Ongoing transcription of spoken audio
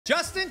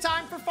Just in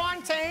time for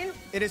Fontaine,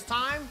 it is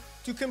time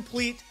to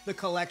complete the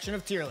collection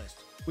of tier list.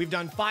 We've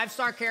done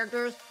 5-star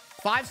characters,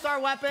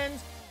 5-star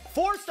weapons,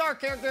 4-star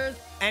characters,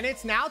 and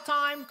it's now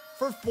time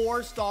for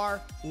 4-star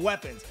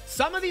weapons.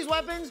 Some of these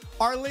weapons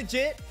are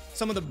legit,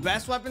 some of the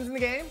best weapons in the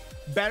game,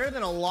 better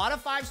than a lot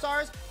of 5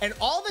 stars, and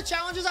all the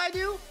challenges I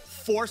do,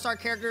 4-star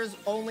characters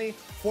only,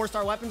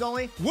 4-star weapons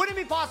only, wouldn't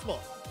be possible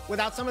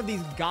without some of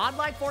these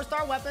godlike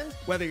 4-star weapons.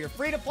 Whether you're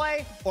free to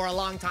play or a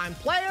long-time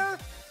player,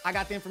 I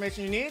got the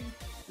information you need.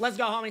 Let's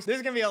go, homies. This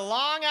is gonna be a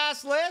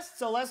long-ass list,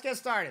 so let's get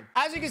started.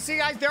 As you can see,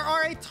 guys, there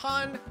are a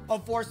ton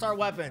of 4-star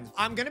weapons.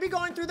 I'm gonna be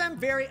going through them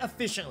very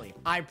efficiently,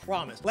 I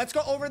promise. Let's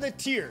go over the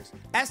tiers.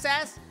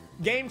 SS,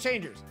 game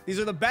changers. These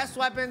are the best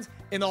weapons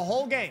in the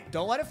whole game.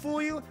 Don't let it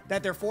fool you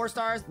that they're 4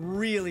 stars.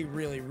 Really,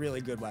 really,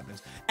 really good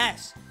weapons.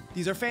 S,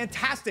 these are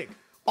fantastic.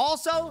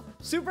 Also,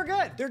 super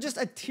good. They're just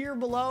a tier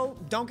below.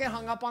 Don't get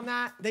hung up on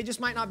that. They just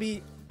might not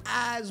be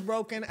as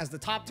broken as the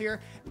top tier.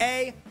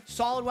 A,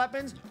 solid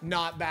weapons,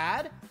 not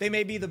bad. They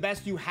may be the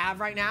best you have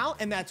right now,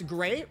 and that's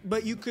great,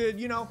 but you could,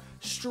 you know,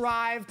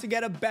 strive to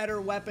get a better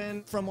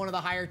weapon from one of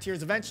the higher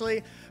tiers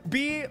eventually.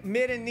 B,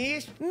 mid and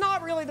niche,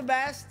 not really the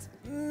best.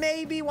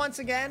 Maybe once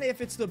again, if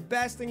it's the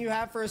best thing you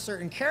have for a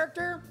certain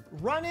character,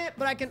 run it,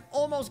 but I can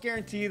almost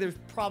guarantee there's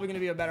probably gonna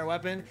be a better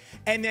weapon.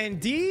 And then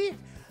D,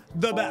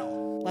 the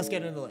bell. Let's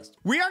get into the list.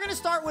 We are gonna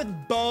start with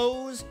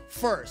bows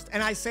first.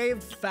 And I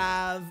saved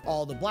Fav,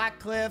 all the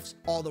Blackcliffs,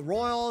 all the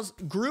Royals,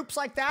 groups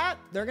like that.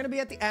 They're gonna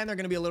be at the end. They're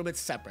gonna be a little bit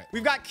separate.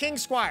 We've got King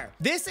Squire.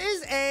 This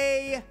is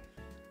a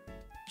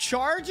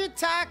charge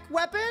attack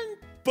weapon,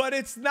 but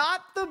it's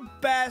not the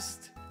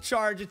best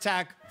charge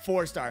attack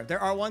 4-star. There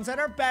are ones that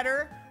are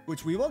better,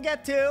 which we will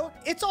get to.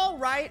 It's all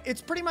right.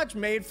 It's pretty much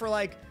made for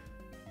like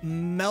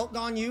Melt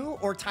on You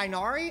or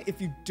Tighnari.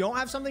 If you don't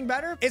have something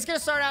better, it's gonna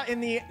start out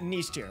in the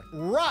niche tier.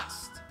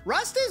 Rust.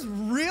 Rust is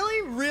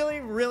really, really,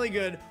 really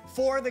good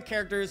for the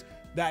characters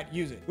that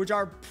use it, which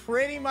are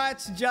pretty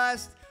much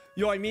just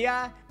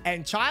Yoimiya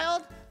and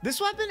Child.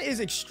 This weapon is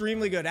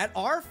extremely good. At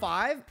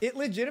R5, it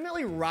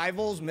legitimately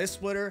rivals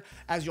Mistsplitter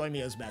as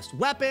Yoimiya's best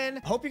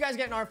weapon. Hope you guys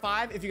get an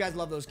R5 if you guys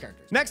love those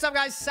characters. Next up,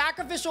 guys,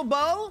 Sacrificial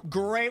Bow.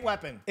 Great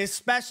weapon,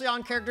 especially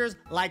on characters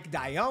like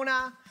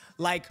Diona,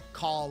 like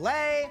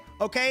Kale,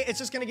 okay? It's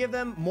just gonna give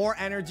them more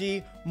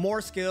energy,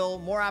 more skill,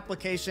 more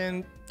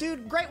application.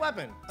 Dude, great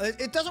weapon.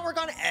 It doesn't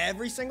work on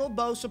every single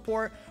bow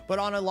support, but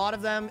on a lot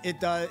of them,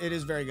 it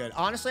is very good.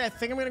 Honestly, I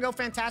think I'm gonna go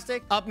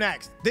Fantastic. Up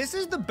next, this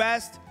is the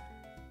best,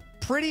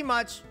 pretty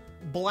much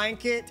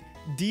blanket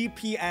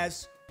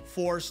DPS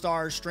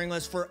 4-star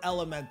stringless for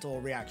elemental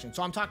reaction.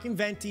 So I'm talking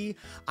Venti,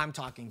 I'm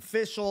talking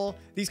Fischl.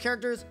 These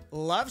characters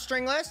love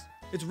stringless.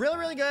 It's really,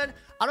 really good.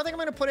 I don't think I'm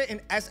gonna put it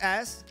in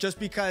SS just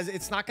because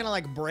it's not gonna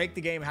like break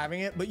the game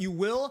having it, but you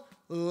will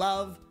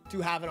love to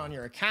have it on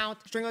your account.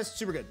 Stringless,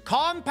 super good.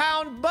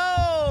 Compound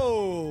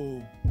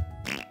Bow.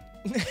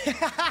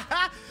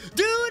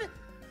 Dude,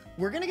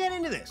 we're gonna get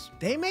into this.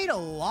 They made a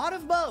lot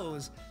of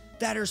bows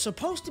that are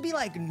supposed to be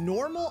like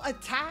normal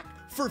attack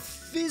for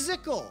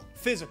physical.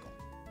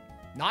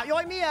 Not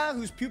Yoimiya,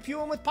 who's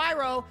pew-pewing with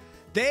Pyro.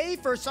 They,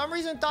 for some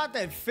reason, thought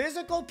that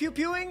physical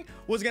pew-pewing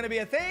was gonna be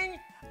a thing.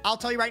 I'll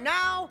tell you right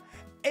now,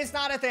 it's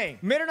not a thing.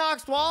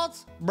 Mitternox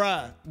Waltz,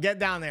 bruh, get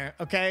down there,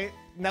 okay?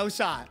 No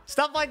shot.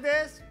 Stuff like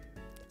this,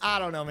 I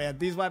don't know, man.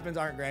 These weapons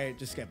aren't great,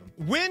 just skip them.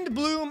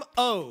 Windbloom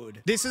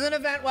Ode. This is an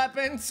event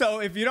weapon, so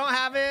if you don't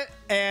have it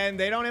and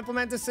they don't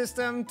implement the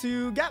system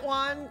to get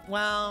one,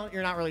 well,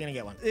 you're not really gonna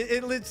get one.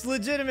 It's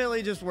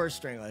legitimately just worse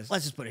stringless.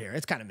 Let's just put it here,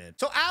 it's kind of mid.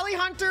 So Alley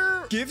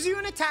Hunter gives you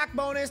an attack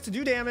bonus to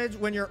do damage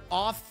when you're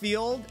off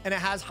field and it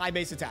has high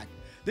base attack.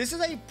 This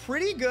is a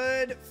pretty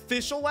good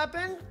Fischl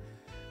weapon.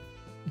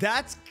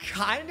 That's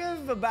kind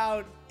of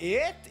about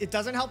it. It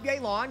doesn't help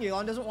Yelan.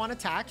 Yelan doesn't want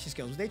attack. She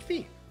scales with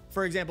HP.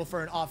 For example,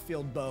 for an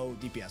off-field bow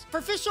DPS.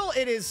 For Fischl,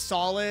 it is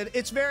solid.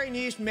 It's very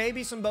niche.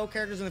 Maybe some bow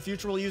characters in the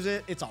future will use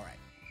it. It's all right.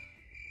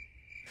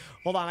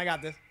 Hold on, I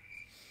got this.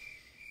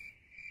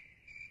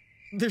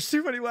 There's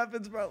too many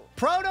weapons, bro.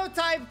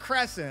 Prototype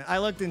Crescent. I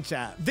looked in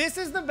chat. This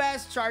is the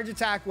best charge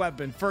attack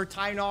weapon for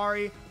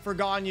Tighnari, for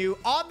Ganyu.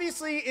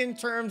 Obviously, in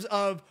terms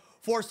of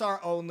 4-star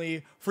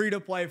only,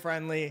 free-to-play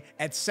friendly,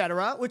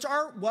 etc., which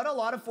are what a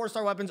lot of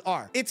 4-star weapons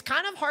are. It's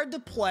kind of hard to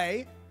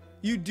play.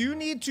 You do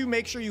need to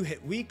make sure you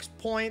hit weak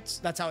points.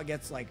 That's how it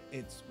gets like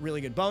its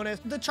really good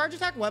bonus. The charge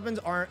attack weapons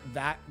aren't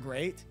that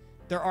great.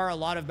 There are a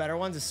lot of better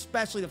ones,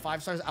 especially the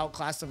 5-stars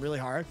outclass them really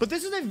hard. But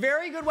this is a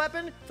very good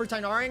weapon for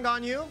Tighnari and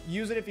Ganyu.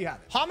 Use it if you have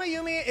it.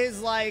 Hamayumi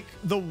is like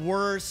the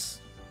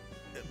worst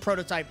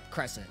prototype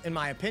Crescent, in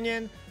my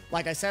opinion.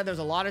 Like I said, there's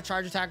a lot of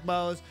charge attack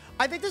bows.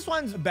 I think this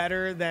one's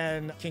better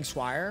than King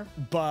Squire,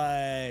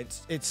 but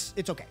it's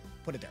okay.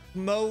 Put it there.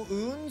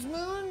 Moon's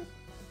Moon.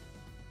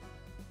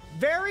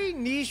 Very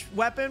niche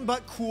weapon,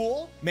 but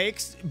cool.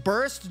 Makes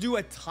burst do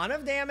a ton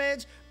of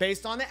damage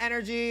based on the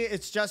energy.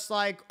 It's just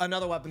like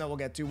another weapon that we'll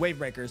get to, Wave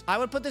Breakers. I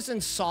would put this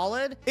in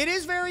solid. It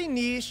is very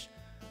niche.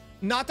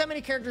 Not that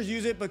many characters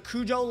use it, but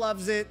Kujo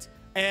loves it.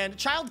 And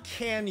Child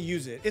can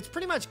use it. It's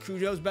pretty much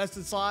Kujo's best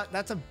in slot.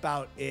 That's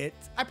about it.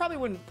 I probably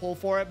wouldn't pull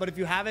for it, but if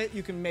you have it,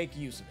 you can make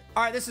use of it.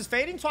 All right, this is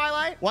Fading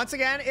Twilight. Once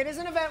again, it is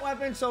an event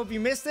weapon, so if you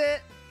missed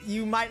it,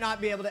 you might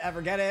not be able to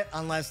ever get it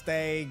unless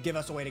they give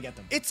us a way to get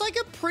them. It's like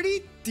a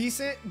pretty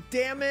decent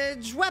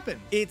damage weapon.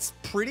 It's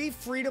pretty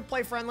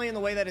free-to-play friendly in the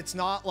way that it's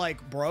not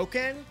like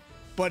broken,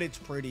 but it's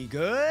pretty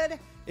good.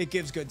 It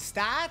gives good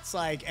stats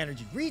like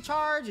energy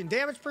recharge and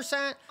damage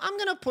percent. I'm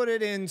gonna put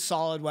it in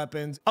solid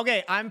weapons.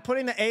 Okay, I'm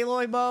putting the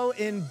Aloy bow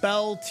in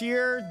Bell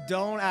tier.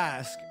 Don't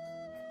ask.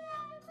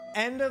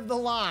 End of the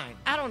line.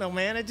 I don't know,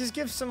 man. It just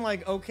gives some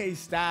like okay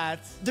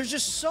stats. There's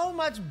just so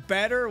much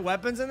better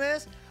weapons in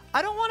this.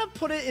 I don't want to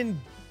put it in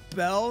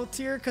Bell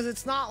tier because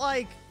it's not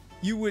like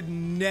you would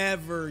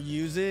never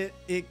use it.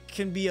 It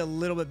can be a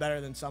little bit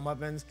better than some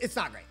weapons. It's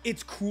not great.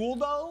 It's cool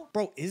though.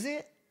 Bro, is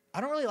it? I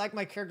don't really like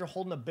my character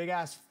holding a big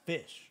ass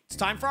fish. It's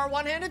time for our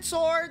one-handed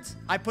swords.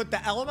 I put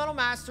the Elemental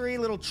Mastery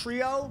little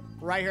trio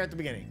right here at the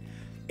beginning.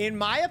 In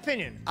my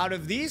opinion, out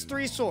of these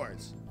three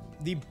swords,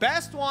 the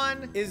best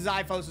one is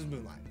Xiphos'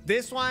 Moonlight.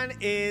 This one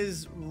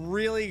is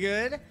really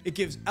good. It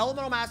gives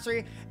Elemental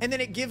Mastery, and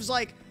then it gives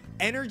like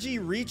energy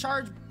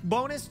recharge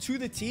bonus to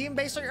the team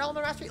based on your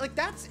Elemental Mastery. Like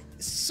that's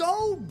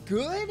so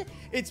good.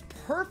 It's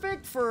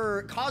perfect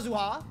for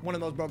Kazuha, one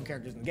of the most broken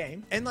characters in the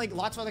game. And like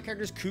lots of other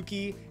characters,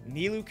 Kuki,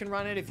 Nilou can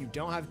run it if you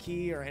don't have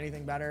Ki or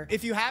anything better.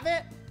 If you have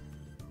it,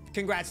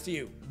 congrats to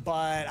you.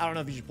 But I don't know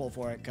if you should pull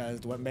for it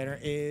because the weapon banner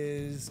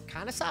is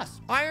kind of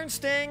sus. Iron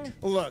Sting,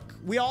 look,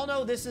 we all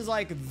know this is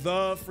like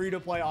the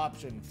free-to-play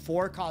option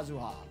for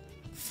Kazuha,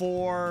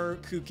 for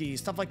Kuki,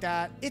 stuff like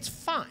that. It's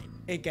fine.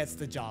 It gets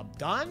the job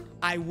done.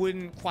 I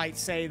wouldn't quite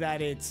say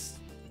that it's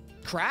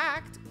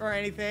cracked or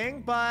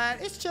anything,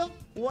 but it's chill.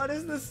 What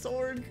is the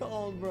sword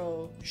called,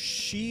 bro?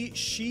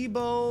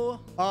 Shibo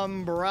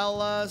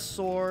Umbrella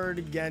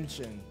Sword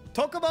Genshin.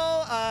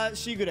 Tokubo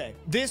Shigure.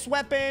 This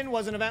weapon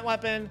was an event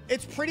weapon.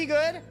 It's pretty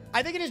good.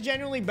 I think it is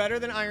genuinely better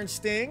than Iron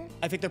Sting.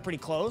 I think they're pretty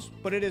close,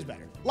 but it is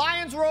better.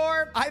 Lion's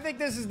Roar. I think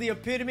this is the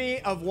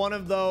epitome of one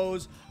of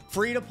those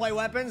free-to-play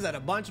weapons that a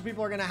bunch of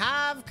people are gonna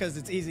have because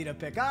it's easy to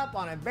pick up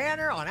on a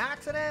banner on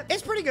accident.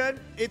 It's pretty good.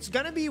 It's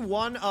gonna be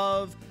one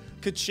of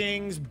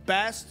Kaching's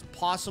best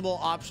possible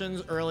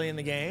options early in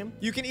the game.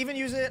 You can even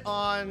use it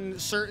on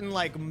certain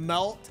like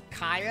melt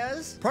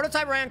Kayas.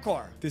 Prototype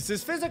Rancor. This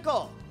is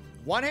physical.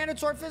 One-handed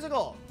sword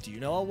physical. Do you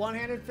know a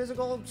one-handed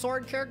physical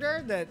sword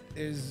character that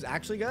is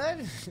actually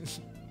good?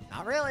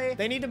 Not really.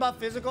 They need to buff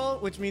physical,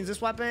 which means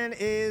this weapon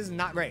is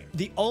not great.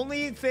 The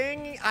only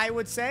thing I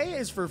would say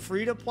is for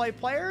free-to-play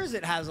players,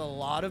 it has a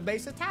lot of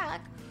base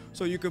attack.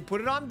 So you could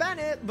put it on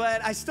Bennett,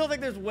 but I still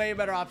think there's way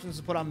better options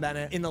to put on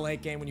Bennett in the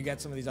late game when you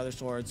get some of these other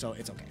swords, so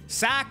it's okay.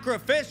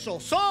 Sacrificial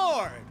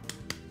Sword.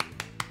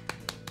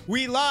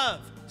 We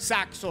love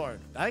Sack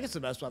Sword. I think it's the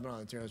best weapon on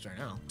the tier list right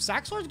now.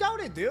 Sack Sword's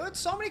goated, dude.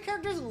 So many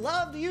characters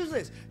love to use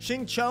this.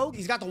 Xing Cho,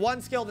 he's got the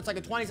one skill that's like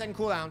a 20-second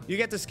cooldown. You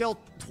get the skill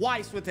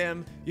twice with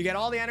him. You get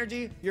all the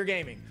energy, you're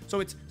gaming. So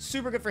it's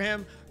super good for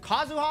him.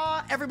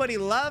 Kazuha, everybody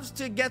loves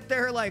to get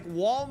their like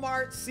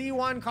Walmart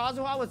C1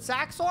 Kazuha with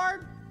Sack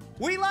Sword.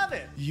 We love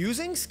it.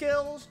 Using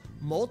skills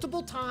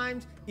multiple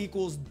times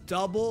equals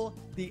double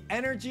the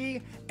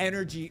energy.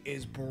 Energy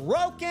is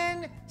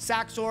broken.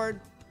 Sack Sword,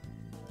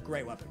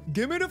 great weapon.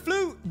 Give me the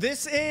flute.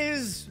 This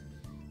is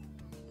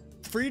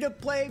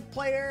free-to-play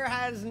player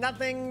has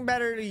nothing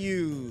better to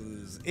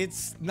use.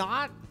 It's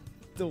not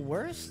the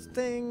worst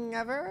thing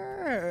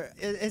ever.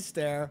 It's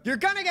there. You're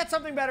gonna get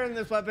something better than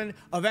this weapon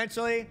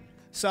eventually.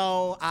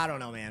 So I don't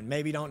know, man.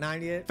 Maybe don't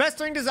 90 it.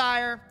 Festering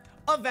Desire.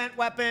 Event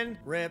weapon,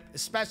 rip,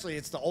 especially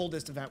it's the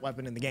oldest event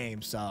weapon in the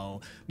game.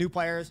 So new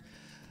players,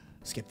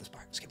 skip this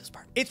part, skip this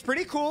part. It's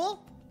pretty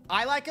cool.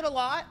 I like it a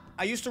lot.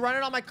 I used to run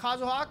it on my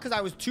Kazuha because I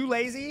was too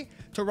lazy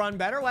to run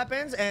better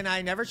weapons, and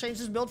I never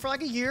changed his build for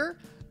like a year.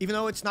 Even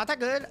though it's not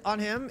that good on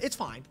him, it's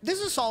fine. This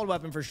is a solid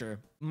weapon for sure.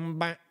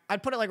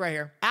 I'd put it like right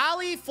here.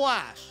 Alley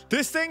Flash.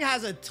 This thing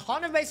has a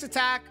ton of base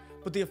attack,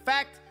 but the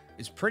effect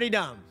is pretty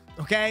dumb,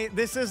 okay?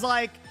 This is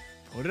like,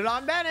 put it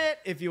on Bennett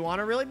if you want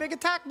a really big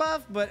attack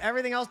buff, but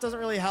everything else doesn't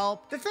really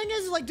help. The thing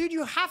is, like, dude,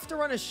 you have to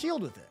run a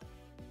shield with it.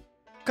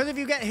 Because if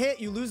you get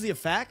hit, you lose the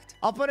effect.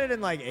 I'll put it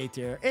in, like, A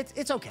tier.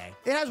 It's okay.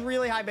 It has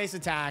really high base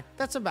attack.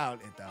 That's about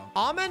it, though.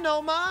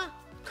 Amenoma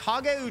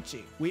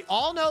Kageuchi. We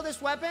all know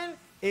this weapon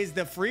is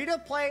the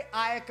free-to-play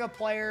Ayaka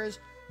player's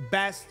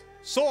best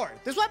sword.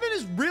 This weapon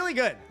is really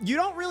good. You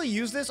don't really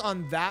use this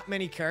on that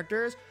many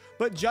characters,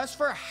 but just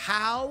for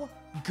how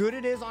good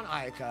it is on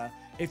Ayaka,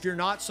 if you're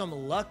not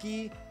some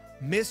lucky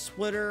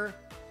Miss-splitter,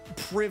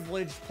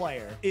 privileged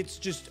player. It's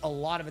just a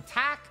lot of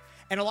attack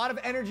and a lot of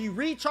energy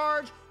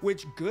recharge,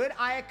 which good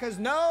Ayakas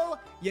know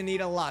you need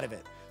a lot of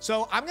it.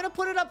 So I'm gonna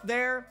put it up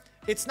there.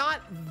 It's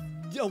not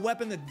a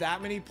weapon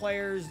that many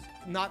players,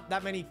 not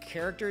that many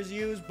characters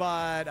use,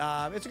 but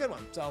it's a good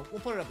one. So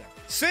we'll put it up there.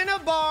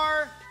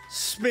 Cinnabar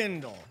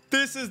Spindle.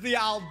 This is the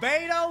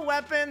Albedo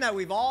weapon that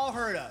we've all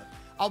heard of.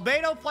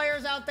 Albedo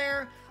players out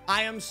there,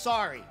 I am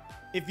sorry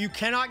if you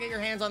cannot get your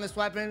hands on this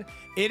weapon.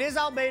 It is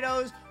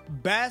Albedo's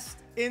best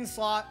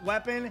in-slot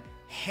weapon,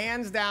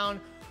 hands down,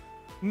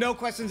 no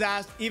questions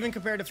asked, even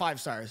compared to 5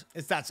 stars.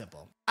 It's that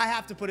simple. I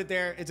have to put it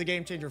there. It's a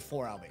game changer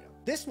for Albedo.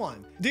 This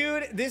one,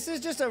 dude, this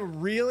is just a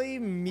really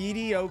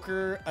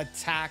mediocre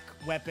attack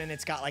weapon.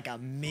 It's got like a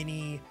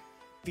mini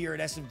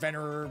Iridescent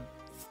Venerer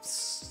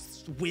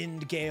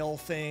wind gale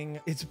thing.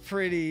 It's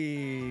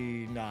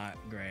pretty not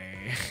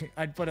great.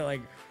 I'd put it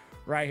like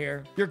right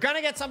here. You're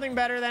gonna get something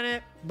better than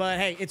it, but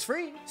hey, it's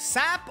free.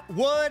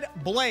 Sapwood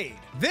Blade.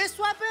 This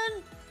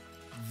weapon,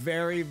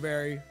 very,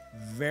 very,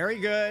 very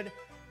good.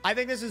 I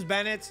think this has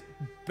been its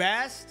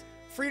best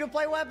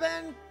free-to-play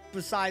weapon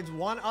besides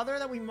one other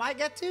that we might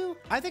get to.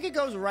 I think it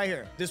goes right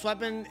here. This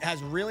weapon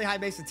has really high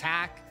base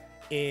attack.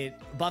 It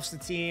buffs the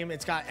team.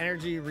 It's got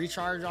energy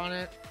recharge on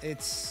it.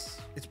 It's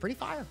pretty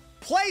fire.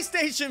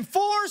 PlayStation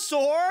 4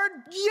 sword.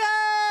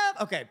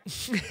 Yeah. Okay.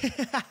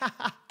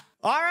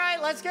 All right,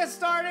 let's get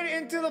started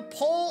into the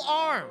pole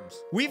arms.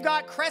 We've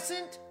got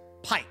Crescent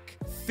Pike.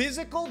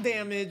 Physical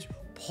damage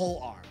pole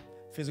arm.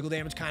 Physical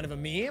damage, kind of a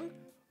meme.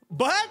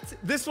 But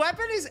this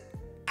weapon is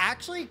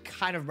actually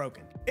kind of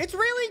broken. It's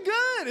really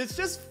good. It's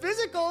just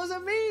physical as a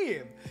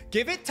meme.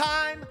 Give it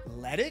time.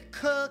 Let it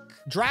cook.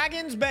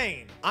 Dragon's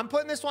Bane. I'm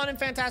putting this one in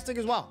Fantastic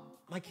as well.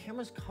 My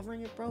camera's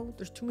covering it, bro.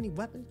 There's too many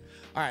weapons.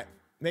 All right,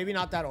 maybe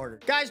not that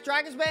order. Guys,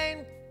 Dragon's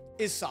Bane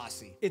is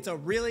saucy. It's a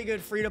really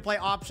good free-to-play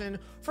option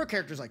for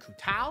characters like Hu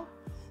Tao,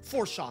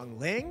 for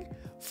Xiangling,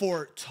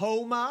 for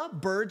Toma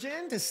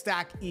Burgeon to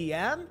stack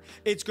EM.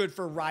 It's good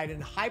for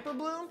Raiden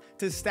Hyperbloom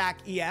to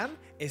stack EM.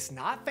 It's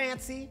not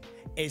fancy,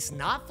 it's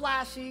not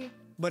flashy,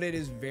 but it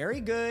is very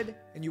good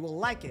and you will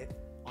like it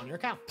on your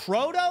account.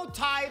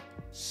 Prototype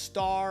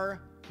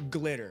Star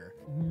Glitter.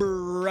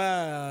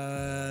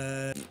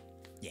 Bruh.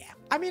 Yeah.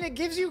 I mean, it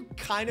gives you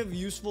kind of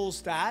useful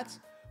stats,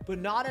 but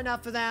not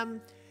enough of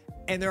them.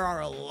 And there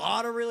are a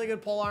lot of really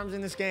good pole arms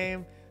in this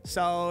game.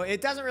 So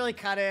it doesn't really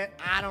cut it.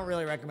 I don't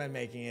really recommend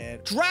making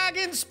it.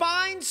 Dragon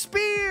Spine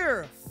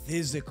Spear.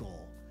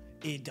 Physical.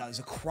 It does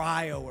a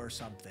cryo or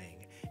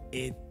something.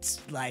 It's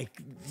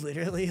like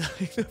literally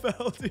like the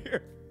belt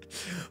here.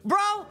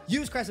 Bro,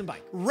 use Crescent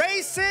Bike.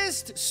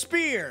 Racist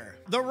Spear.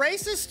 The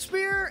Racist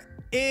Spear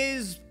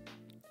is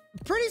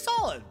pretty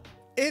solid.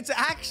 It's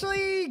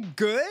actually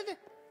good.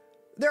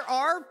 There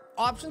are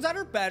options that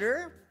are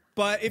better,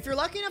 but if you're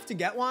lucky enough to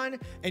get one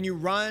and you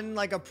run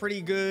like a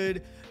pretty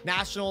good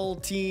national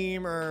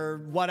team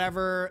or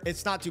whatever,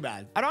 it's not too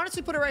bad. I'd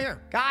honestly put it right here.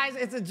 Guys,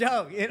 it's a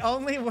joke. It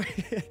only,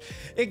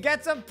 it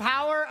gets a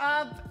power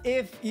up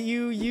if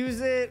you use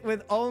it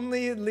with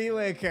only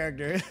leeway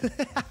characters.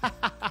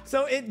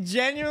 So it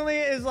genuinely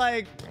is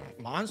like,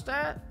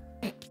 Mondstadt?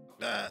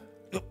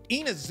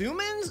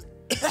 Inazumans?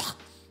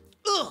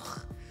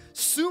 Ugh.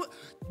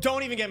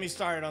 Don't even get me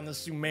started on the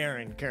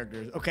Sumerian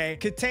characters, okay?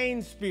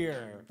 Katane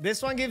Spear.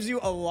 This one gives you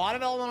a lot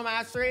of elemental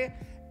mastery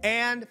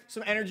and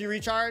some energy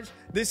recharge.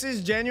 This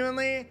is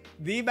genuinely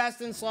the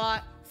best in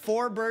slot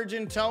for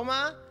Burgeon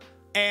Toma,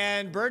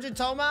 and Burgeon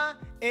Toma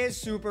is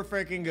super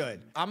freaking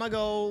good. I'm gonna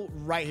go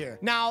right here.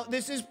 Now,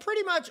 this is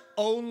pretty much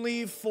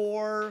only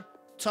for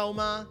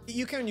Toma.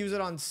 You can use it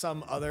on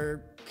some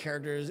other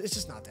characters. It's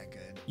just not that good.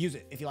 Use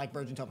it if you like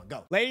Burgeon Toma.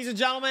 Go. Ladies and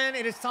gentlemen,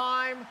 it is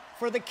time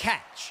for the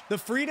catch. The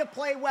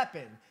free-to-play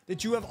weapon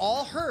that you have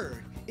all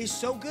heard is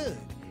so good.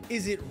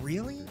 Is it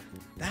really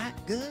that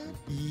good?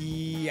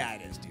 Yeah,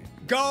 it is, dude.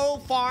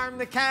 Go farm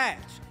the catch.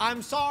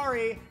 I'm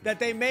sorry that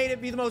they made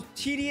it be the most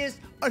tedious,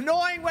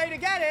 annoying way to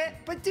get it,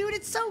 but dude,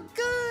 it's so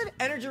good.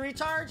 Energy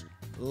recharge,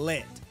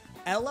 lit.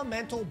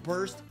 Elemental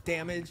burst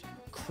damage,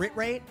 crit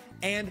rate,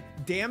 and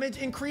damage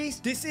increase.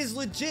 This is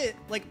legit,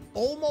 like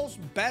almost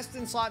best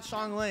in slot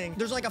Xiangling.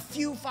 There's like a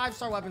few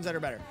 5-star weapons that are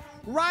better.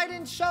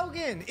 Raiden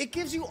Shogun, it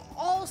gives you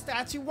all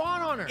stats you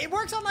want on her. It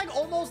works on like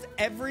almost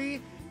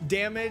every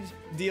damage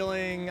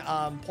dealing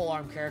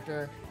polearm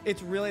character.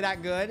 It's really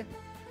that good.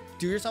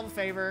 Do yourself a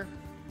favor,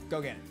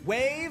 go get it.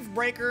 Wave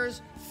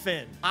Breaker's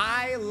Fin.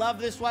 I love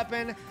this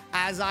weapon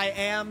as I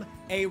am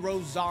a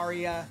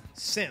Rosaria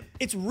simp.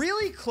 It's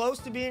really close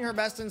to being her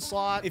best in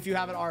slot if you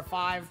have an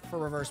R5 for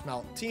reverse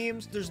melt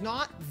teams. There's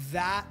not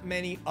that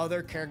many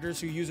other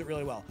characters who use it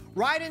really well.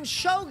 Raiden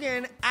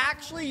Shogun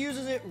actually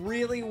uses it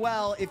really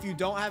well if you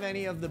don't have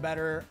any of the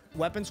better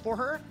weapons for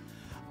her.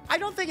 I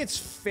don't think it's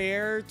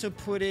fair to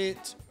put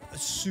it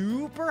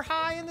super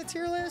high in the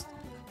tier list.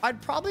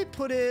 I'd probably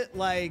put it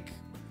like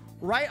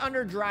right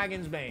under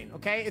Dragon's Bane,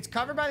 okay? It's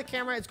covered by the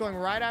camera. It's going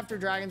right after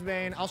Dragon's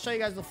Bane. I'll show you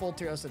guys the full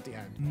tier list at the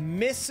end.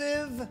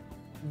 Missive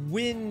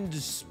Wind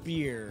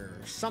Spear,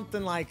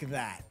 something like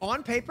that.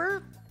 On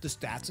paper, the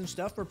stats and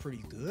stuff are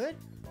pretty good,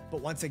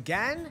 but once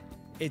again,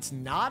 it's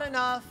not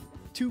enough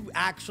to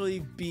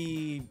actually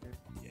be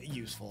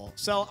useful.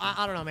 So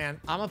I don't know,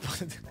 man. I'm gonna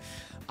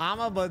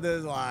put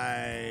this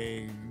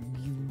like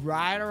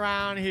right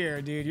around here,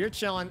 dude. You're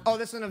chilling. Oh,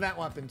 this is an event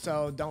weapon,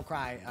 so don't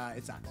cry.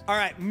 It sucks. All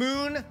right,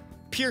 Moon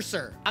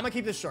Piercer. I'm gonna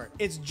keep this short.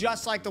 It's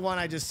just like the one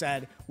I just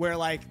said, where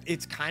like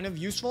it's kind of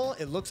useful.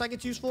 It looks like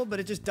it's useful, but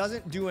it just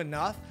doesn't do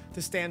enough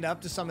to stand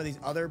up to some of these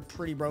other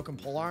pretty broken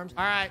polearms.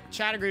 All right,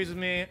 chat agrees with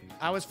me.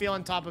 I was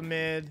feeling top of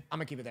mid. I'm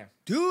gonna keep it there.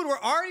 Dude, we're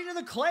already to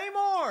the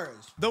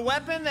Claymores. The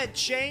weapon that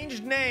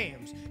changed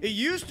names. It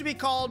used to be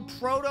called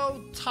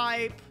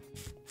Prototype.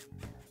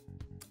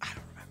 I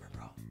don't remember,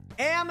 bro.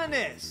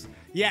 Aminus.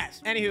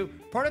 Yes. Anywho,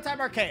 Prototype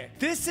Archaic.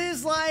 This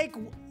is like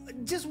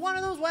just one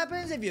of those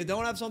weapons. If you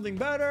don't have something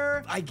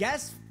better, I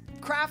guess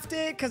craft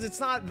it, because it's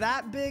not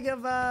that big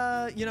of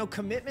a, you know,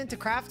 commitment to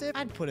craft it.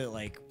 I'd put it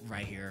like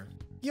right here.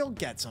 You'll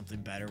get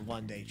something better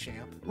one day,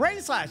 champ.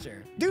 Rain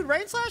Slasher. Dude,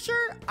 Rain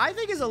Slasher, I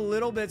think is a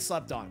little bit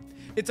slept on.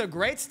 It's a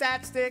great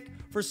stat stick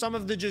for some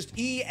of the just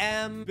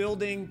EM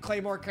building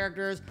Claymore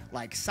characters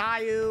like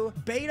Sayu.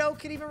 Beto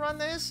can even run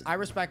this. I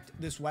respect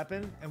this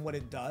weapon and what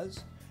it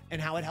does and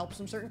how it helps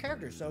some certain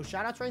characters. So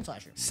shout out to Rain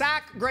Slasher.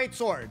 Sack Great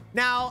Sword.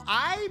 Now,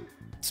 I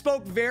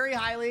spoke very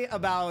highly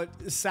about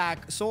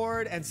Sack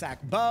Sword and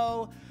Sack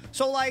Bow.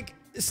 So like,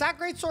 Sack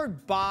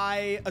Greatsword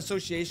by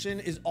association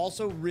is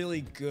also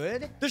really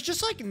good. There's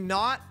just like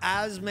not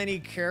as many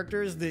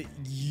characters that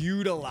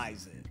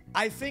utilize it.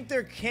 I think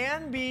there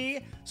can be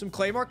some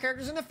Claymore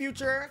characters in the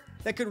future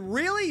that could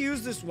really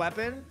use this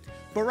weapon.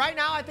 But right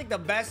now, I think the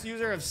best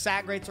user of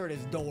Sack Greatsword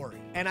is Dory.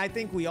 And I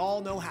think we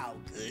all know how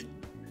good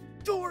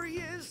Dory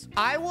is.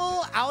 I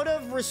will, out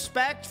of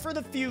respect for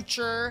the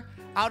future,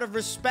 out of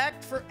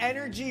respect for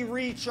energy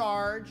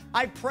recharge,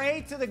 I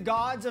pray to the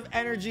gods of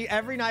energy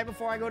every night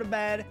before I go to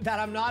bed that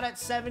I'm not at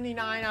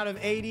 79 out of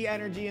 80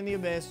 energy in the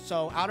abyss.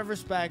 So out of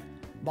respect,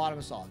 bottom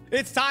of solid.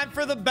 It's time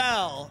for the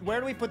bell. Where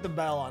do we put the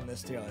bell on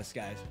this tier list,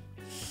 guys?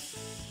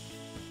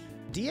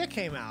 Dia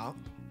came out.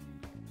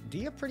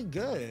 Dia pretty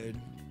good.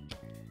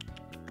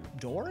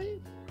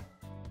 Dory?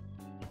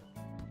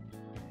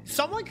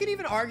 Someone could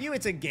even argue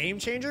it's a game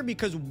changer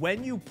because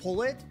when you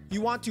pull it,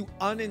 you want to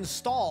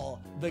uninstall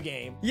the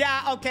game.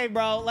 Yeah, okay,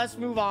 bro, let's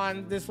move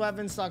on. This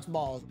weapon sucks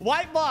balls.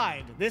 White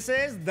Blind. This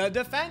is the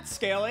defense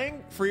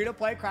scaling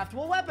free-to-play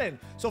craftable weapon.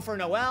 So for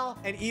Noel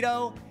and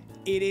Ito,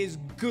 it is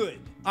good.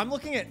 I'm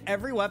looking at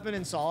every weapon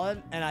in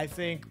Solid, and I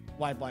think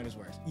White Blind is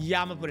worse.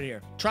 Yeah, I'm gonna put it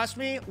here. Trust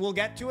me, we'll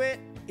get to it.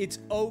 It's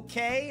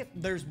okay.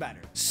 There's better.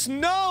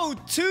 Snow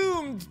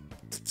Tombed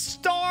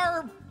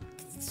Star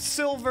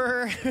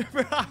Silver.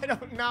 I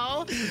don't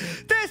know.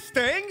 This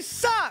thing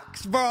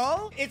sucks,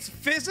 bro. It's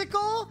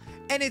physical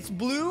and it's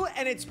blue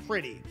and it's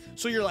pretty.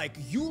 So you're like,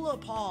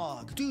 Eula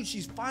Pog. Dude,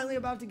 she's finally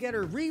about to get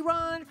her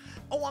rerun.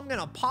 Oh, I'm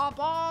gonna pop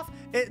off.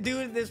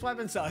 Dude, this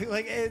weapon sucks.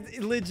 Like,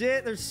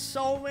 legit, there's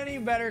so many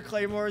better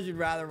Claymores you'd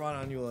rather run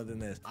on Eula than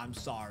this. I'm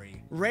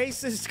sorry.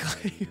 Racist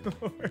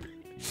Claymore.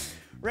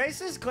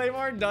 Racist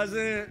Claymore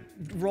doesn't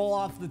roll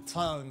off the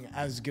tongue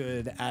as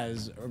good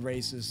as a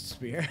racist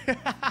spear.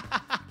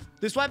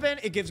 This weapon,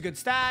 it gives good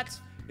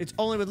stats. It's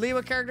only with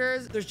Lewa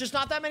characters. There's just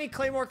not that many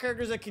Claymore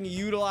characters that can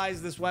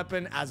utilize this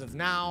weapon as of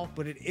now,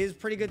 but it is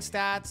pretty good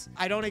stats.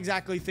 I don't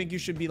exactly think you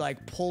should be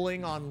like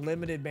pulling on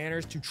limited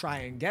banners to try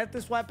and get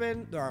this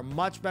weapon. There are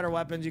much better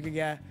weapons you could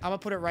get. I'm gonna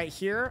put it right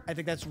here. I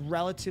think that's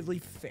relatively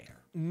fair.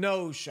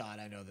 No shot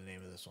I know the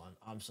name of this one.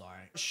 I'm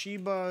sorry.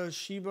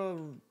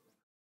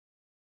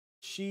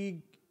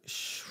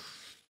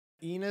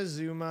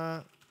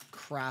 Inazuma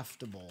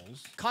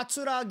Craftables.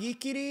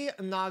 Katsuragikiri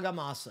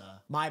Nagamasa.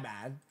 My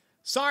bad.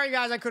 Sorry,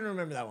 guys, I couldn't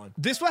remember that one.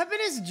 This weapon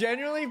is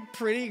genuinely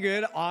pretty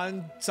good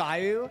on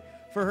Sayu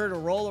for her to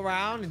roll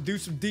around and do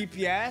some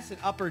DPS and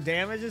up her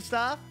damage and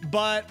stuff.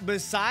 But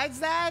besides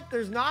that,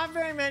 there's not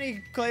very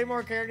many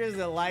Claymore characters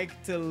that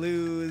like to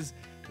lose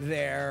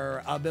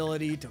their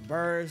ability to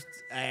burst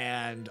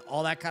and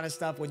all that kind of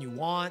stuff when you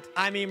want.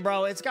 I mean,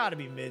 bro, it's got to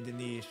be mid to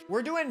niche.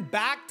 We're doing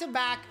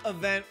back-to-back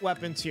event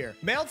weapons here.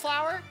 Mailed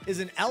Flower is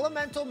an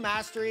elemental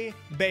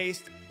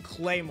mastery-based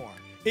Claymore.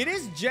 It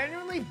is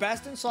genuinely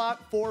best in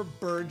slot for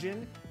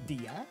Burgeon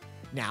Dia.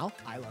 Now,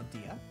 I love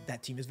Dia.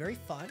 That team is very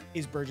fun.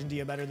 Is Burgeon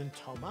Dia better than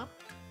Toma?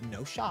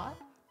 No shot.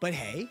 But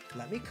hey,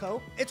 let me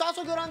cope. It's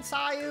also good on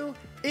Sayu.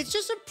 It's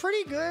just a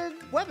pretty good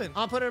weapon.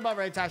 I'll put it above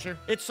Raid Slasher.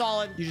 It's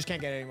solid. You just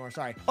can't get it anymore.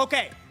 Sorry.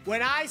 Okay,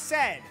 when I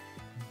said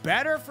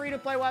better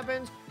free-to-play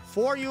weapons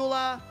for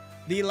Eula,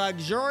 the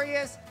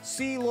luxurious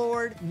Sea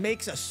Lord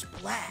makes a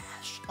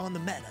splash on the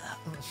meta.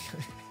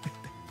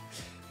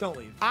 Don't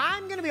leave.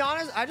 I'm gonna be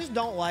honest. I just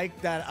don't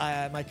like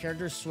that my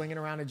character's swinging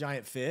around a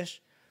giant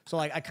fish. So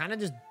like, I kind of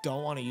just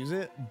don't want to use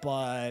it,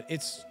 but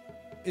it's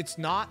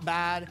not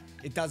bad.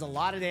 It does a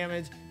lot of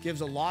damage,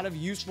 gives a lot of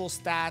useful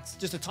stats,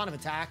 just a ton of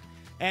attack.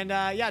 And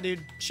yeah,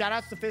 dude, shout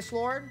outs to Fish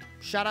Lord.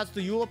 Shout outs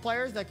to Eula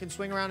players that can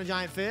swing around a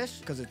giant fish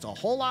because it's a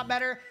whole lot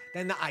better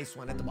than the ice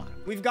one at the bottom.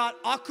 We've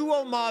got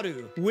Akuo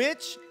Maru,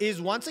 which is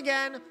once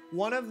again,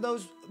 one of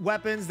those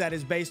weapons that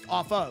is based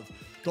off of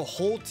the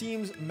whole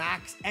team's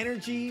max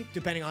energy.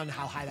 Depending on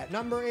how high that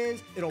number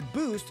is, it'll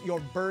boost your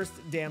burst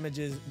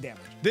damages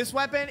damage. This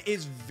weapon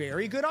is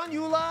very good on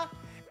Eula,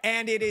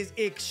 and it is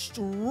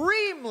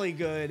extremely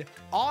good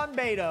on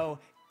Beto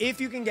If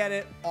you can get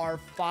it,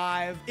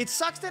 R5. It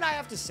sucks that I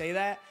have to say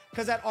that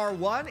because at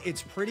R1,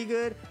 it's pretty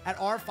good. At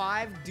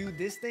R5, dude,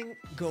 this thing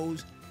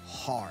goes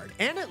hard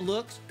and it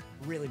looks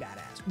really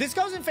badass. This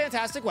goes in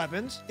fantastic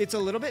weapons. It's a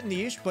little bit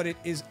niche, but it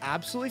is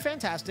absolutely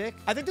fantastic.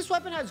 I think this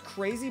weapon has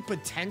crazy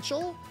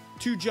potential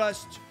to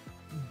just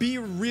be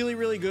really,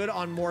 really good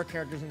on more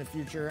characters in the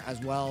future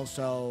as well.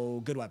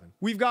 So good weapon.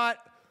 We've got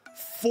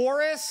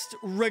Forest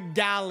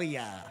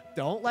Regalia.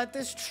 Don't let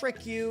this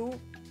trick you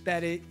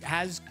that it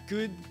has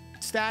good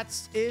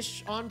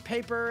stats-ish on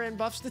paper and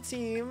buffs the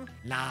team.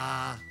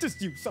 Nah,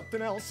 just use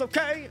something else,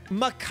 okay?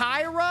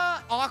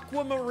 Makaira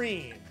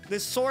Aquamarine.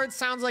 This sword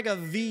sounds like a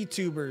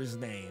VTuber's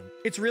name.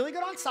 It's really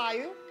good on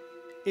Sayu.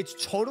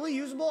 It's totally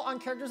usable on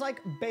characters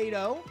like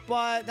Beto,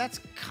 but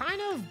that's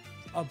kind of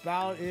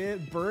about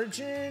it.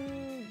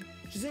 Burgeon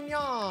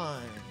Xinyan.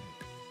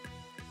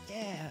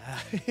 Yeah.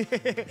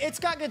 It's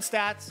got good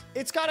stats.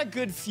 It's got a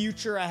good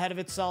future ahead of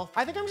itself.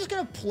 I think I'm just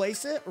gonna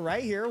place it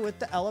right here with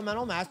the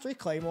Elemental Mastery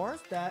Claymores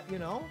that, you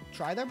know,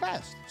 try their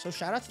best. So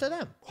shout outs to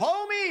them.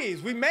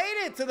 Homies, we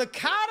made it to the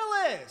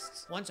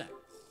Catalyst. One sec.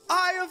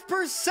 Eye of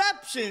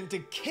Perception to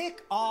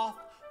kick off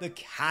the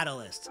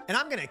Catalyst. And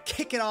I'm gonna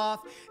kick it off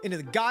into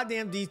the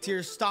goddamn D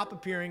tier. Stop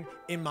appearing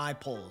in my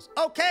polls.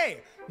 Okay,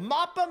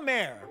 Mappa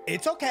Mare.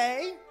 It's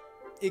okay.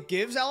 It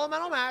gives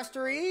Elemental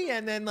Mastery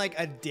and then like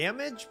a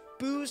damage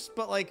boost,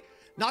 but like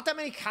not that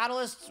many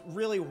Catalysts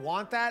really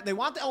want that. They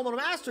want the Elemental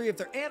Mastery. If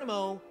they're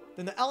Animo,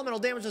 then the elemental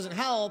damage doesn't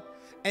help.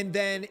 And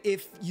then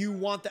if you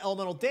want the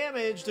elemental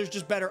damage, there's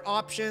just better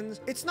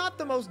options. It's not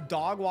the most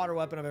dog water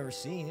weapon I've ever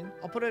seen.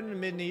 I'll put it in a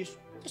mid niche.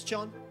 Just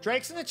chilling.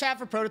 Drake's in the chat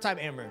for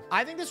Prototype Amber.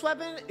 I think this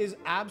weapon is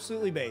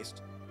absolutely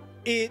based.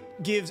 It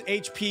gives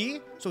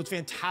HP, so it's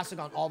fantastic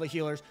on all the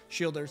healers,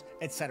 shielders,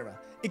 etc.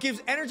 It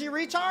gives energy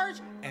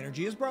recharge.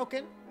 Energy is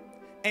broken.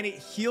 And it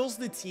heals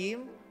the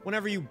team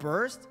whenever you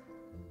burst.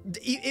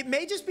 It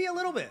may just be a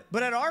little bit,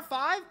 but at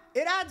R5,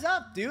 it adds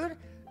up, dude.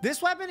 This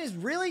weapon is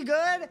really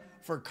good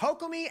for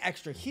Kokomi,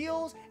 extra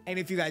heals, and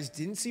if you guys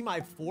didn't see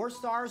my 4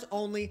 stars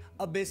only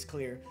Abyss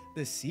Clear,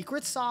 the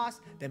secret sauce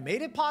that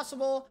made it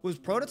possible was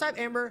Prototype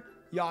Amber,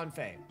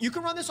 Yanfei. You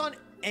can run this on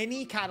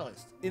any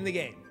Catalyst in the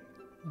game.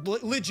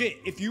 Legit,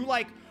 if you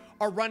like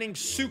are running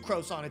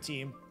Sucrose on a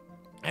team,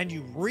 and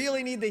you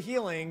really need the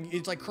healing,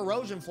 it's like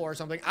Corrosion Floor or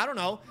something, I don't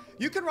know,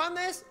 you can run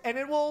this and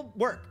it will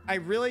work. I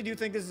really do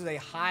think this is a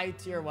high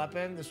tier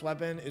weapon. This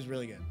weapon is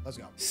really good. Let's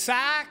go.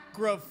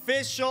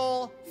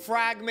 Sacrificial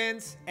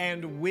Fragments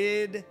and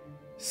Wid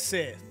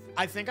Sith.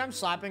 I think I'm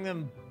slapping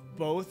them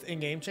both in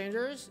Game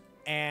Changers,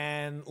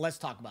 and let's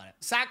talk about it.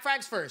 Sac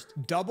Frags first.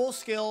 Double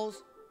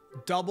skills,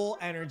 double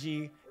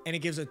energy, and it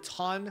gives a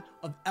ton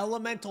of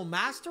elemental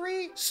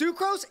mastery.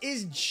 Sucrose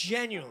is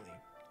genuinely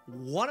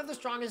one of the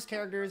strongest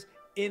characters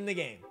in the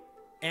game.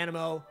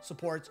 Animo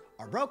supports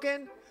are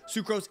broken.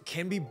 Sucrose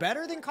can be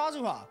better than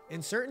Kazuha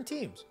in certain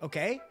teams,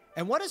 okay?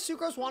 And what does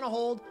Sucrose want to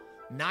hold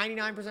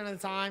 99% of the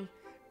time?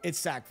 It's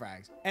Sac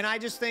Frags. And I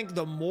just think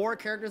the more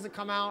characters that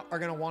come out are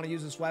going to want to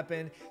use this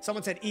weapon.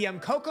 Someone said EM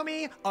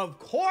Kokomi. Of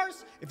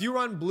course, if you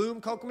run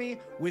Bloom Kokomi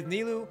with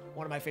Nilou,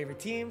 one of my favorite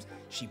teams,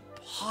 she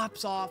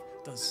pops off,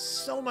 does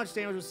so much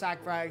damage with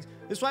Sac Frags.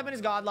 This weapon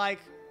is godlike.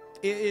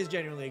 It is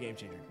genuinely a game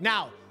changer.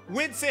 Now,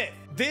 with Sith,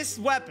 this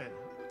weapon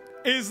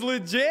is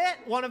legit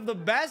one of the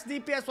best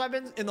DPS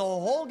weapons in the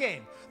whole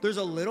game. There's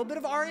a little bit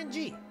of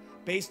RNG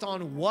based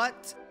on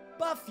what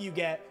buff you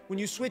get when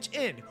you switch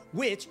in,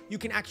 which you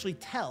can actually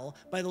tell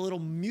by the little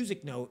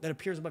music note that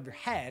appears above your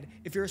head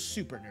if you're a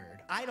super nerd.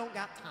 I don't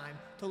got time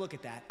to look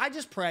at that. I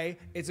just pray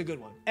it's a good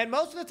one. And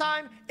most of the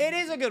time, it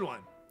is a good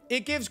one.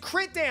 It gives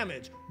crit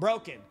damage,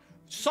 broken,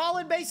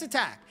 solid base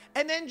attack,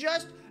 and then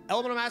just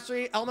elemental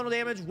mastery, elemental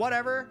damage,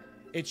 whatever.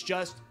 It's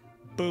just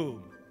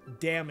boom,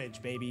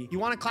 damage, baby. You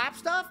want to clap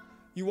stuff?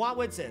 You want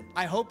Wid Sith.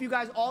 I hope you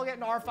guys all get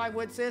an R5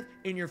 Wid Sith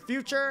in your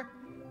future.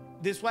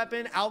 This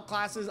weapon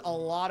outclasses a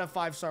lot of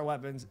 5-star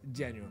weapons,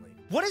 genuinely.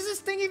 What is this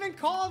thing even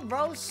called,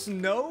 bro?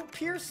 Snow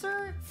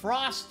Piercer?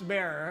 Frost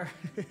Bearer.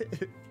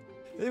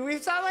 We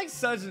sound like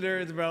such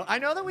nerds, bro. I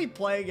know that we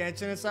play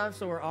Genshin and stuff,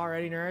 so we're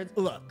already nerds.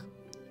 Look,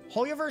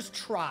 Hoyoverse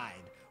tried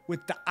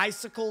with the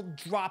icicle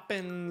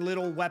dropping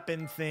little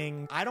weapon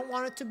thing. I don't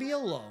want it to be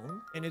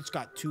alone. And it's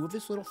got 2 of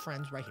his little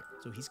friends right here.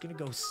 So he's gonna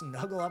go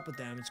snuggle up with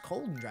them. It's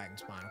cold in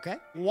Dragonspine, okay?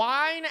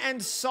 Wine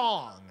and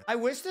Song. I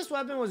wish this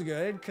weapon was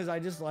good because I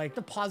just like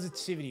the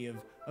positivity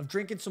of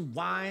drinking some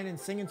wine and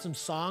singing some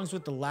songs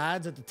with the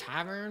lads at the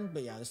tavern.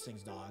 But yeah, this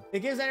thing's dog. It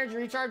gives energy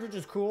recharge, which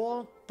is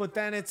cool. But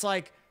then it's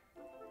like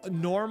a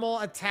normal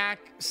attack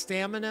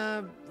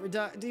stamina,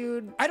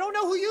 dude. I don't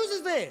know who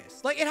uses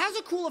this. Like, it has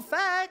a cool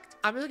effect.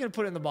 I'm just gonna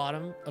put it in the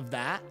bottom of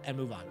that and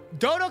move on.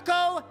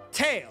 Dodoko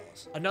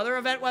Tails, another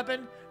event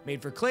weapon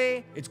made for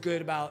Klee. It's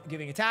good about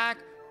giving attack,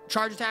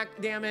 charge attack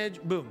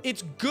damage, boom.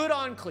 It's good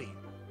on Klee.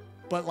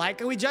 But like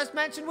we just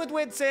mentioned with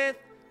Wid Sith,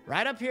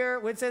 right up here,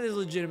 Wid Sith is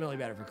legitimately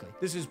better for Klee.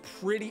 This is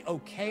pretty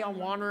okay on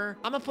Wanderer.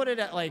 I'm gonna put it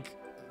at like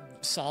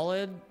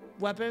solid.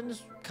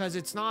 weapons because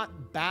it's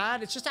not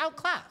bad. It's just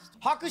outclassed.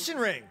 Hakushin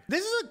Ring.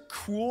 This is a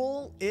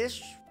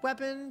cool-ish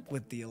weapon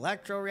with the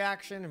electro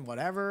reaction and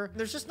whatever.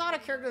 There's just not a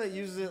character that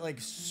uses it like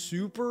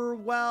super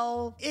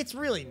well. It's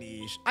really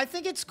niche. I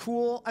think it's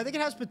cool. I think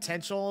it has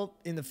potential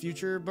in the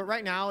future, but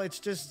right now it's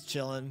just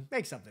chilling.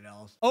 Make something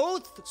else.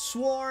 Oath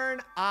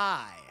Sworn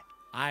Eye.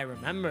 I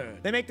remember.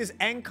 They make this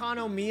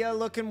Enkanomiya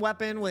looking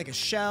weapon with like a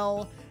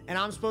shell, and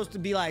I'm supposed to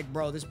be like,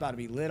 bro, this is about to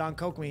be lit on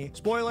Kokomi.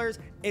 Spoilers,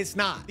 it's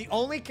not. The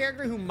only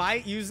character who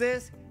might use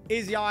this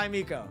is Yae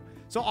Miko.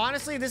 So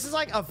honestly, this is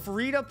like a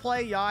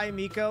free-to-play Yae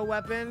Miko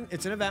weapon.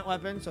 It's an event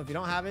weapon, so if you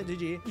don't have it,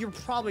 GG. You're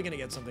probably gonna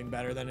get something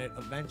better than it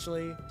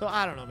eventually. So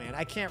I don't know, man.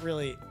 I can't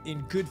really,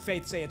 in good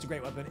faith, say it's a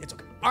great weapon. It's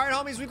okay. All right,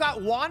 homies, we've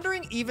got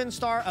Wandering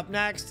Evenstar up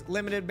next.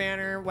 Limited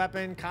banner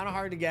weapon, kind of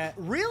hard to get.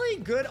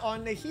 Really good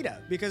on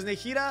Nahida, because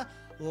Nahida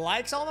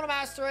likes Elemental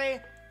Mastery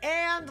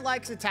and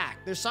likes attack.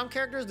 There's some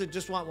characters that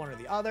just want one or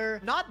the other.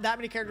 Not that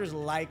many characters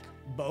like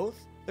both.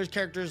 There's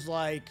characters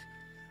like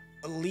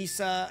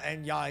Lisa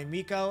and Yae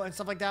Miko and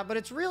stuff like that, but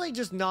it's really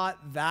just not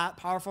that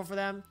powerful for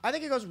them. I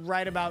think it goes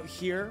right about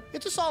here.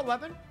 It's a solid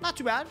weapon, not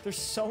too bad. There's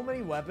so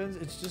many weapons,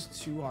 it's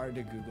just too hard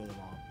to Google them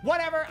all.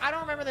 Whatever, I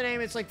don't remember the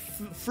name. It's like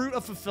Fruit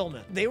of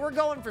Fulfillment. They were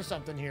going for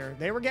something here.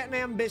 They were getting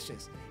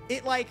ambitious.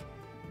 It like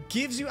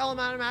gives you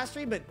Elemental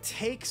Mastery, but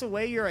takes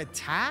away your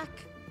attack.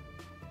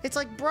 It's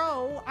like,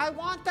 bro, I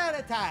want that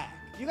attack.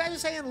 You guys are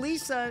saying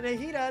Lisa and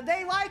Nahida,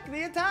 they like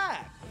the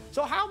attack.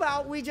 So how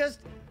about we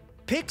just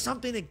pick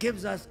something that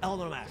gives us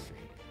Elemental Mastery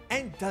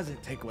and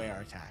doesn't take away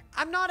our attack?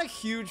 I'm not a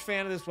huge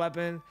fan of this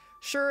weapon.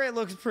 Sure, it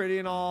looks pretty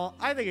and all.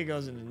 I think it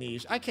goes into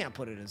niche. I can't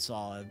put it in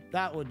solid.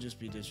 That would just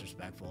be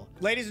disrespectful.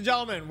 Ladies and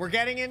gentlemen, we're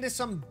getting into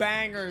some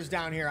bangers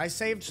down here. I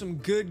saved some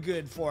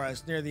good for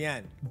us near the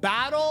end.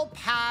 Battle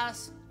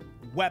Pass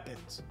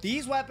weapons.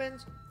 These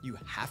weapons, you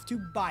have to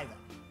buy them.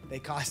 They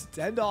cost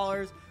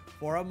 $10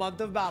 for a month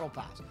of Battle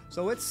Pass.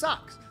 So it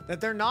sucks that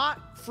they're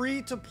not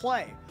free to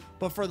play.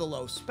 But for the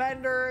low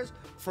spenders,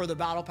 for the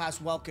Battle Pass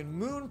Welcome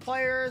Moon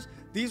players,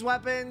 these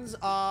weapons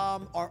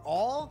are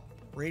all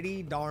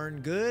pretty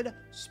darn good.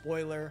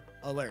 Spoiler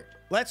alert.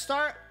 Let's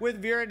start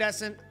with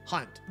Viridescent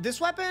Hunt. This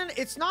weapon,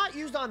 it's not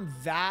used on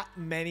that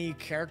many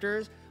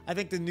characters. I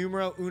think the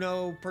numero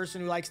uno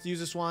person who likes to use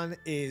this one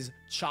is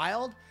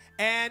Child.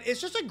 And it's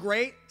just a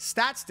great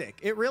stat stick.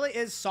 It really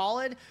is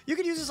solid. You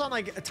could use this on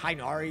like a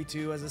Tainari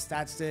too as a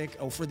stat stick.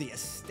 Oh, for the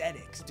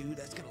aesthetics, dude,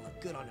 that's gonna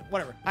look good on it.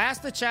 Whatever. I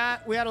asked the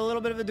chat, we had a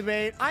little bit of a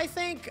debate. I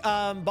think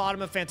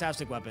bottom of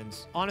Fantastic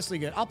Weapons. Honestly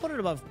good. I'll put it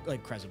above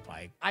like Crescent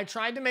Pike. I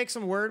tried to make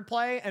some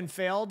wordplay and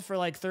failed for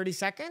like 30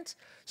 seconds.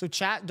 So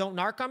chat, don't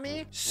narc on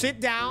me. Sit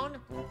down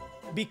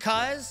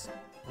because,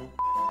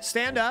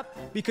 stand up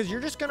because you're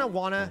just gonna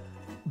wanna,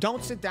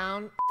 don't sit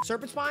down.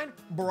 Serpent Spine,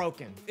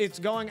 broken. It's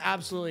going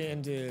absolutely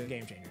into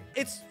game changer.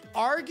 It's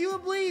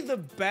arguably the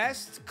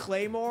best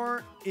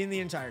Claymore in the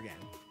entire game.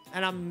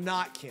 And I'm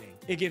not kidding.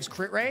 It gives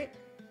crit rate,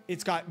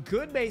 it's got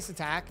good base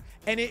attack,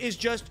 and it is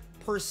just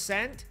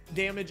percent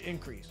damage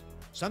increase.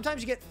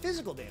 Sometimes you get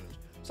physical damage.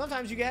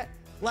 Sometimes you get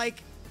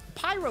like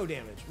pyro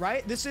damage,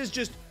 right? This is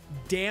just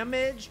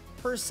damage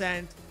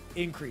percent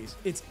increase.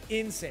 It's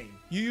insane.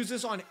 You use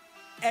this on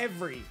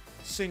every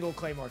single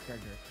Claymore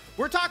character.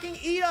 We're talking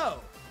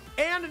Ito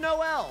and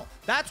Noelle.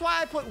 That's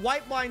why I put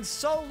White Blind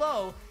so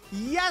low.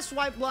 Yes,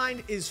 White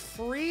Blind is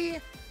free,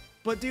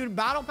 but dude,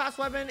 Battle Pass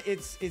weapon,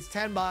 it's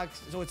 $10,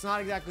 so it's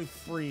not exactly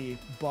free,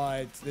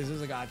 but this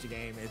is a gacha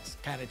game. It's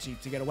kind of cheap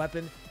to get a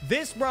weapon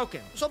this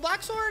broken. So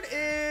Black Sword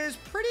is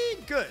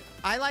pretty good.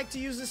 I like to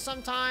use this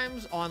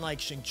sometimes on like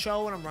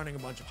Xingqiu when I'm running a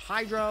bunch of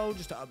Hydro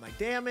just to up my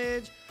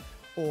damage.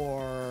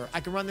 Or I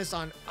can run this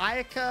on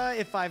Ayaka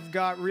if I've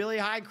got really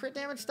high crit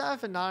damage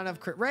stuff and not enough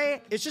crit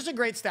rate. It's just a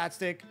great stat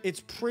stick. It's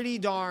pretty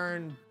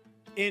darn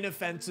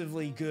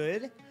inoffensively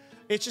good.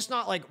 It's just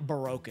not like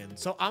broken.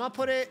 So I'm gonna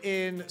put it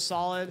in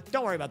solid.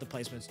 Don't worry about the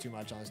placements too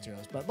much on this tier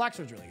list, but Black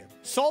Sword's really good.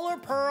 Solar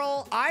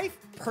Pearl. I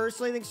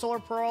personally think Solar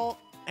Pearl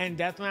and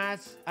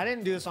Deathmatch, I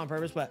didn't do this on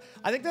purpose, but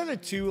I think they're the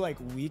two like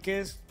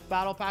weakest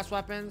Battle Pass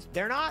weapons.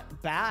 They're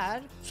not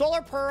bad.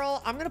 Solar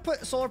Pearl, I'm gonna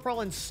put Solar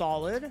Pearl in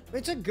solid.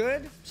 It's a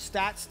good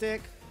stat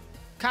stick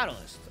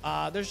catalyst.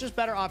 There's just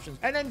better options.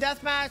 And then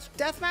Deathmatch.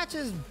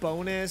 Deathmatch's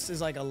bonus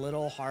is like a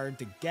little hard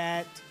to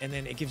get, and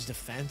then it gives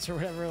defense or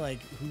whatever. Like,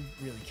 who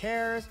really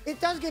cares? It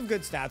does give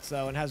good stats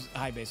though and has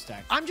high base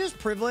attack. I'm just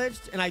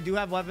privileged and I do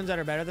have weapons that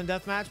are better than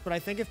Deathmatch, but I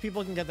think if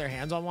people can get their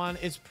hands on one,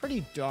 it's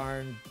pretty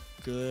darn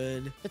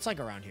good. It's like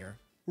around here.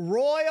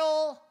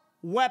 Royal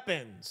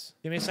Weapons.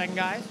 Give me a second,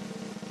 guys.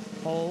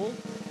 Hold.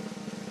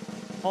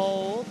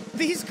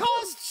 These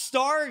cost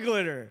Star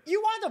Glitter.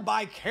 You want to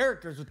buy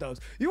characters with those.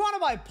 You want to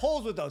buy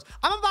pulls with those.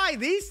 I'm gonna buy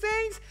these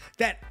things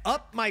that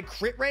up my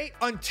crit rate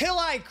until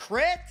I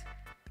crit,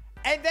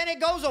 and then it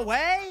goes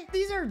away.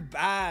 These are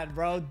bad,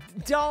 bro.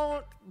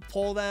 Don't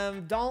pull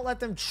them. Don't let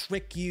them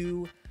trick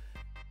you.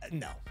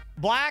 No.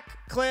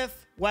 Blackcliff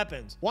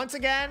Weapons. Once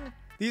again,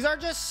 these are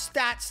just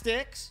stat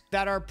sticks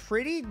that are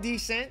pretty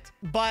decent,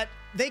 but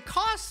they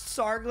cost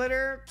Star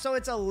Glitter, so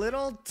it's a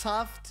little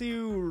tough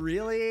to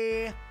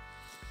really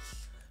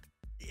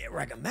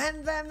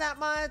recommend them that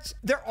much.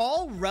 They're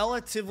all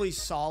relatively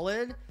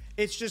solid.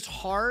 It's just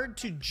hard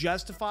to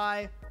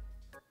justify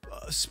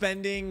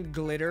spending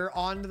glitter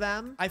on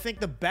them. I think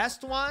the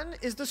best one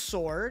is the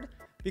sword,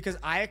 because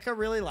Ayaka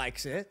really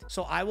likes it.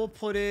 So I will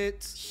put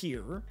it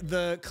here.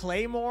 The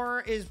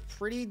Claymore is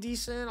pretty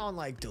decent on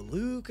like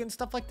Diluc and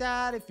stuff like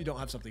that. If you don't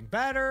have something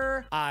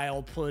better,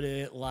 I'll put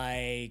it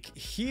like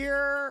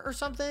here or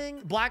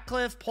something.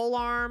 Blackcliff,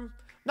 Polearm,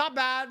 not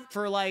bad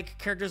for like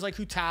characters like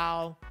Hu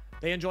Tao.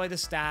 They enjoy the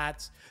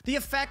stats. The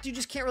effect, you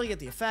just can't really get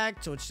the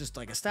effect. So it's just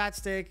like a stat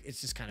stick. It's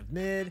just kind of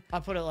mid.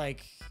 I'll put it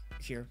like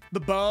here.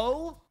 The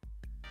bow,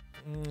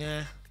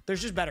 nah.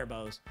 There's just better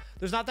bows.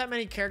 There's not that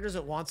many characters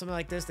that want something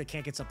like this. They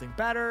can't get something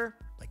better,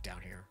 like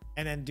down here.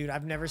 And then, dude,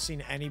 I've never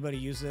seen anybody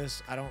use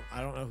this. I don't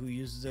know who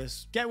uses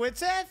this. Get with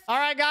Sith. All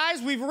right,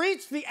 guys, we've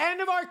reached the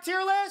end of our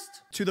tier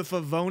list to the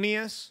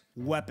Favonious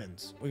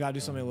weapons. We gotta do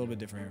something a little bit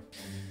different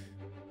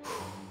here.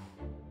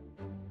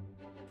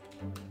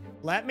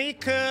 Let me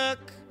cook.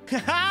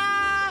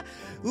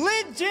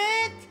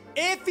 Legit,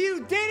 if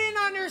you didn't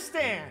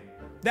understand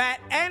that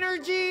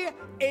energy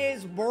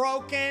is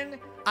broken,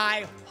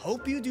 I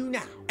hope you do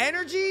now.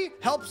 Energy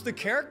helps the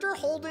character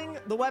holding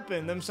the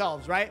weapon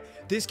themselves, right?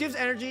 This gives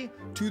energy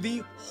to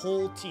the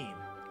whole team.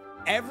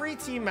 Every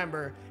team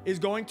member is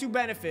going to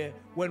benefit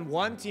when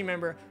one team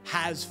member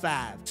has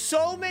Fav.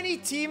 So many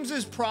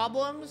teams'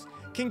 problems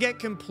can get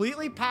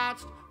completely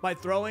patched by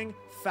throwing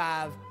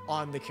Fav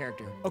on the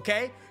character,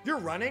 okay? You're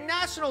running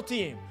national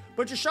team,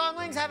 but your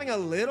Xiangling's having a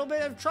little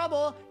bit of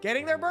trouble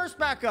getting their burst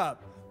back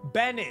up.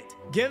 Bennett,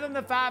 give him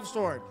the Fav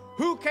sword.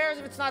 Who cares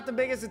if it's not the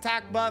biggest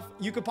attack buff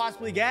you could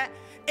possibly get?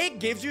 It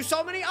gives you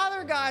so many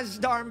other guys'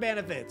 darn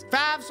benefits.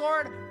 Fav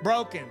sword,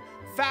 broken.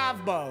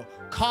 Fav bow,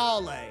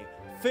 Kale,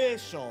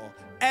 Fischl,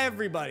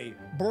 everybody,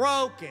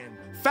 broken.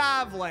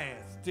 Fav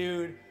lance,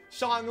 dude.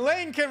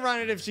 Xiangling can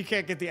run it if she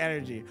can't get the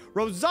energy.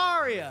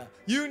 Rosaria,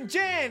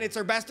 Yunjin, it's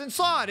her best in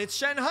slot. It's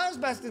Shenhe's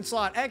best in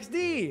slot,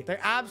 XD. They're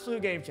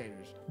absolute game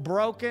changers.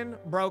 Broken,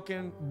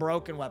 broken,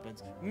 broken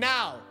weapons.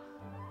 Now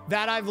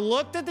that I've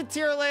looked at the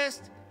tier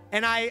list,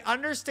 and I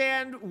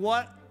understand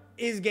what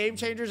is game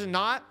changers and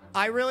not.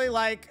 I really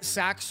like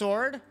Sack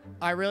Sword.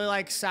 I really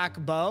like Sack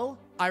Bow.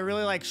 I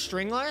really like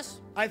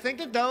Stringless. I think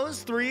that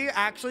those three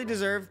actually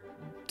deserve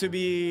to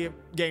be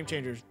game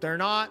changers. They're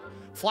not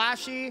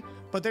flashy,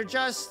 but they're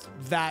just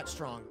that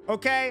strong.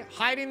 Okay,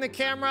 hiding the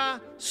camera.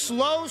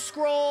 Slow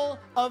scroll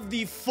of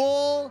the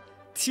full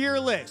tier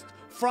list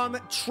from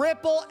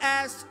Triple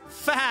S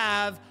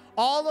Fav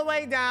all the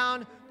way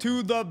down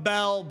to the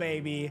Bell,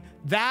 baby.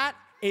 That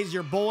is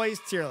your boys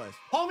tier list.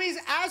 Homies,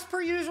 as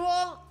per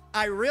usual,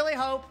 I really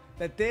hope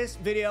that this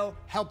video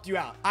helped you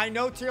out. I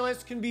know tier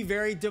lists can be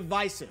very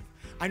divisive.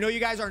 I know you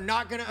guys are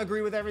not gonna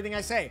agree with everything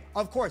I say.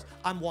 Of course,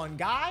 I'm one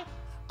guy.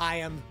 I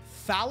am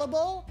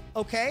fallible,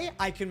 okay?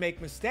 I can make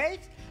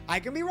mistakes.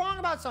 I can be wrong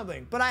about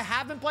something, but I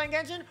have been playing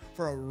Genshin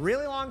for a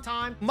really long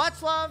time.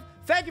 Much love.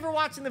 Thank you for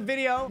watching the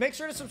video. Make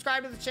sure to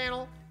subscribe to the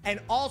channel, and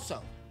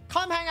also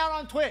come hang out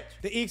on Twitch.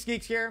 The Eeks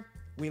Geeks here,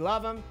 we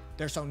love them.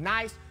 They're so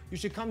nice. You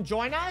should come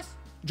join us.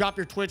 Drop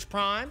your Twitch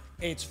Prime.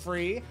 It's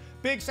free.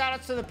 Big shout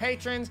outs to the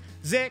patrons,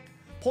 Zik,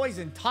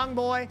 Poison Tongue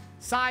Boy,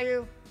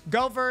 Sayu,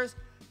 Gophers,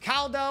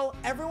 Caldo,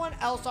 everyone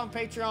else on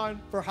Patreon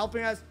for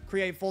helping us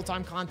create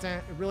full-time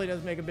content. It really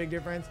does make a big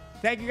difference.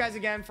 Thank you guys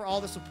again for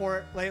all the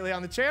support lately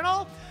on the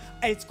channel.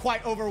 It's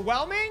quite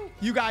overwhelming.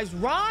 You guys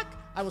rock.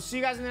 I will see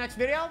you guys in the next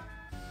video.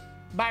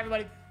 Bye,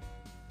 everybody.